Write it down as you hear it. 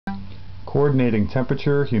Coordinating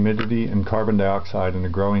temperature, humidity, and carbon dioxide in a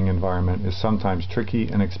growing environment is sometimes tricky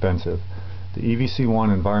and expensive. The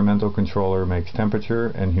EVC-1 environmental controller makes temperature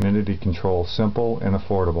and humidity control simple and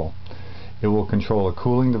affordable. It will control a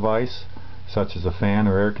cooling device, such as a fan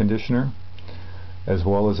or air conditioner, as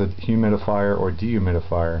well as a humidifier or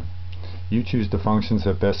dehumidifier. You choose the functions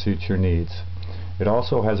that best suit your needs. It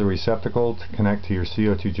also has a receptacle to connect to your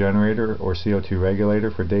CO2 generator or CO2 regulator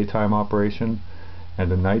for daytime operation, and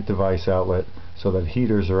a night device outlet so that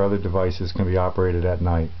heaters or other devices can be operated at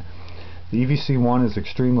night. The EVC-1 is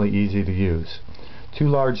extremely easy to use. Two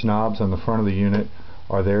large knobs on the front of the unit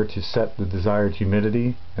are there to set the desired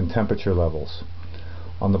humidity and temperature levels.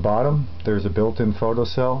 On the bottom there is a built-in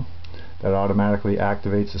photocell that automatically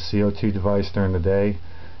activates the CO2 device during the day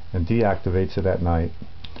and deactivates it at night.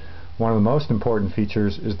 One of the most important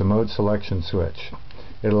features is the mode selection switch.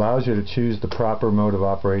 It allows you to choose the proper mode of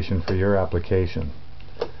operation for your application.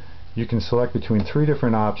 You can select between 3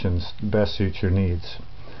 different options to best suit your needs.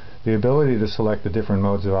 The ability to select the different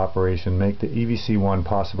modes of operation make the EVC-1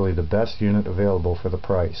 possibly the best unit available for the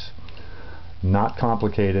price. Not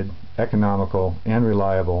complicated, economical, and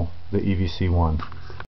reliable, the EVC-1.